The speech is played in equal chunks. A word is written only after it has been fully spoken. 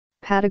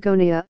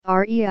Patagonia,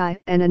 REI,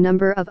 and a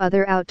number of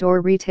other outdoor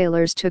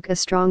retailers took a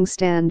strong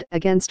stand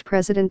against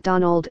President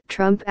Donald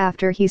Trump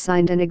after he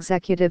signed an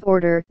executive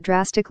order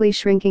drastically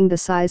shrinking the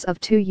size of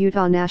two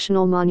Utah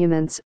national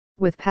monuments,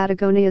 with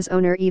Patagonia's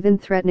owner even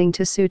threatening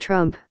to sue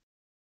Trump.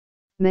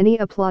 Many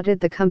applauded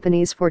the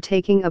companies for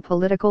taking a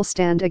political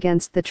stand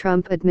against the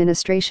Trump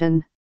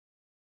administration.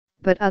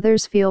 But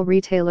others feel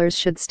retailers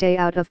should stay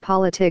out of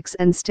politics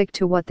and stick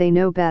to what they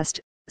know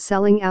best,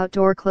 selling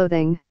outdoor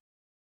clothing.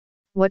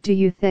 What do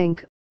you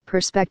think?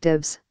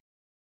 Perspectives.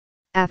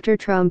 After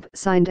Trump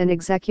signed an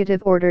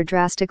executive order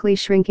drastically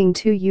shrinking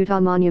two Utah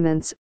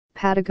monuments,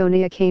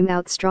 Patagonia came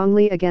out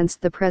strongly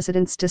against the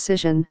president's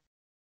decision.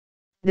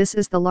 This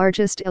is the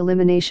largest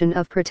elimination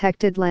of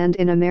protected land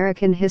in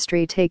American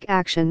history. Take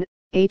action.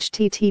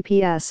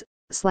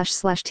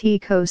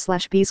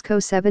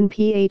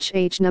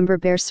 https://tco/bsco7phh number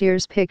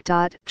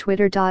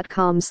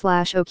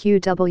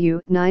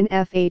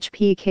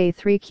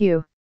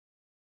bearsearspic.twitter.com/oqw9fhpk3q.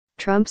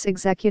 Trump's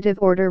executive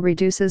order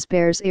reduces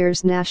Bears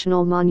Ears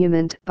National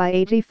Monument by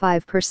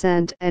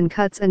 85% and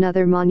cuts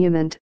another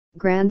monument,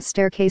 Grand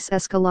Staircase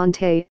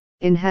Escalante,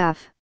 in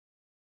half.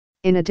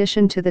 In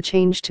addition to the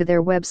change to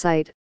their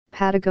website,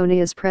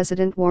 Patagonia's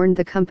president warned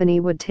the company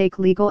would take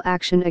legal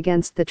action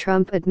against the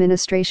Trump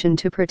administration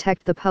to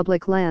protect the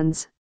public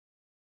lands.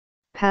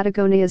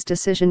 Patagonia's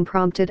decision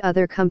prompted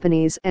other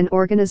companies and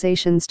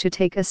organizations to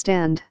take a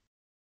stand.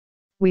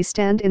 We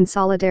stand in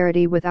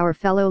solidarity with our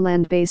fellow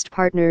land-based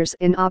partners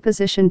in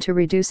opposition to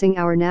reducing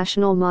our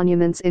national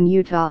monuments in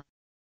Utah.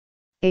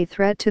 A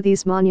threat to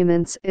these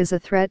monuments is a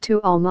threat to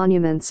all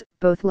monuments,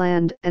 both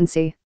land and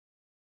sea.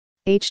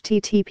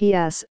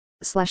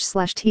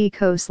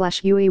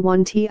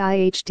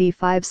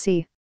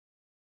 https://tco/ue1tihd5c.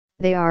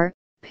 They are,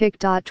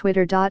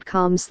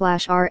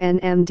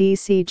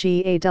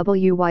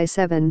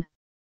 pic.twitter.com/rnmdcgawy7.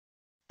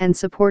 And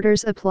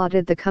supporters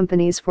applauded the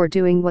companies for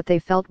doing what they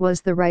felt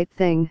was the right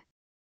thing.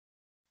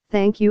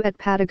 Thank you at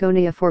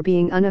Patagonia for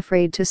being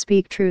unafraid to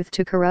speak truth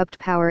to corrupt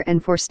power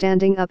and for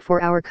standing up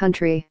for our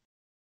country.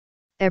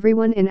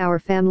 Everyone in our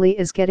family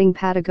is getting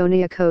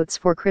Patagonia coats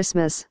for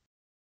Christmas.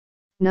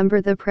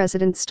 Number the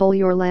president stole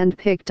your land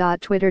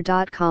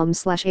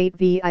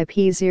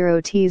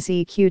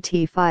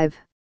pic.twitter.com/8vip0tzqt5.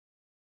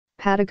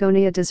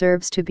 Patagonia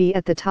deserves to be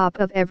at the top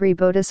of every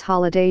BOTUS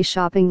holiday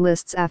shopping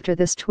lists after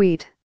this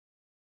tweet.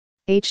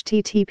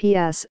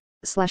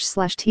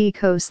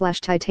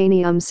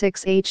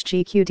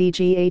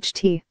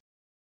 https://tco/titanium6hgqdght.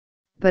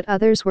 But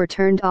others were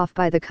turned off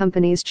by the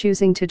companies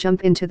choosing to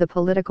jump into the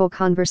political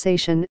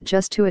conversation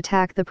just to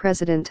attack the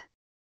president.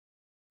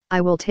 I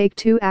will take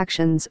 2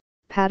 actions,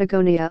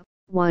 Patagonia.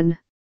 1.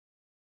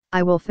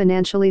 I will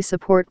financially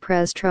support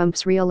Pres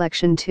Trump's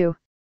re-election. 2.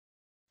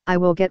 I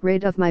will get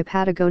rid of my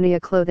Patagonia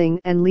clothing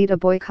and lead a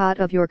boycott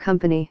of your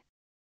company.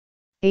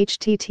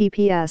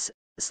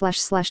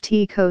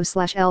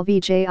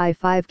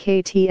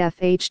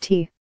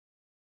 https://tco/lvji5ktfht.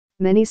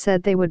 Many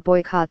said they would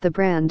boycott the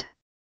brand.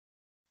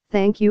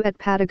 Thank you at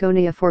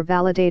Patagonia for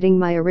validating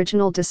my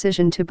original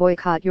decision to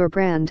boycott your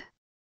brand.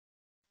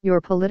 Your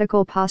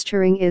political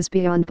posturing is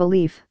beyond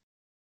belief.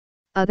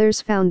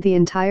 Others found the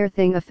entire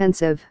thing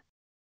offensive.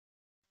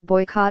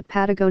 Boycott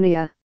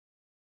Patagonia.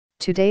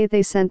 Today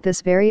they sent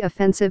this very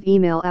offensive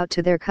email out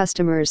to their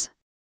customers.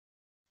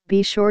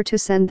 Be sure to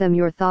send them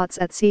your thoughts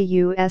at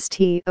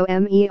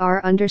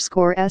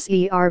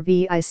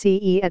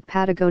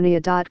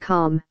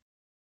customer_service@patagonia.com.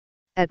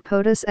 At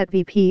POTUS at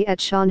VP at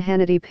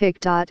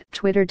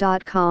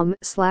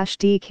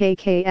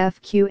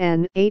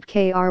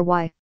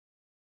SeanHannityPic.twitter.com/DKKFQN8KRY.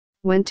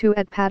 Went to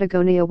at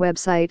Patagonia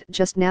website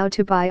just now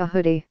to buy a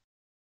hoodie.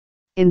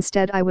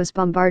 Instead I was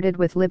bombarded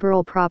with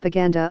liberal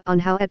propaganda on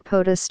how at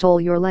POTUS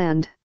stole your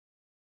land.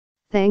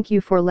 Thank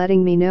you for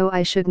letting me know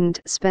I shouldn't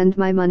spend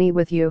my money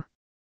with you.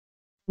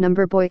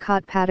 Number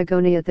boycott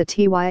Patagonia. The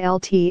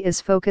TYLT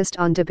is focused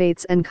on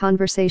debates and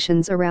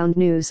conversations around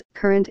news,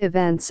 current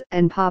events,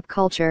 and pop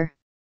culture.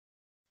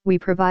 We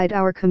provide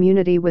our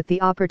community with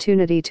the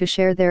opportunity to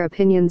share their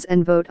opinions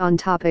and vote on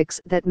topics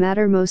that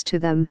matter most to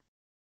them.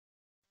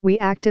 We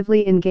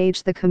actively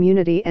engage the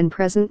community and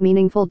present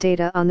meaningful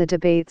data on the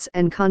debates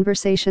and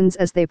conversations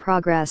as they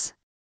progress.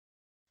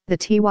 The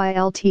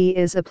TYLT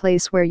is a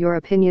place where your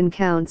opinion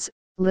counts,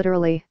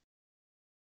 literally.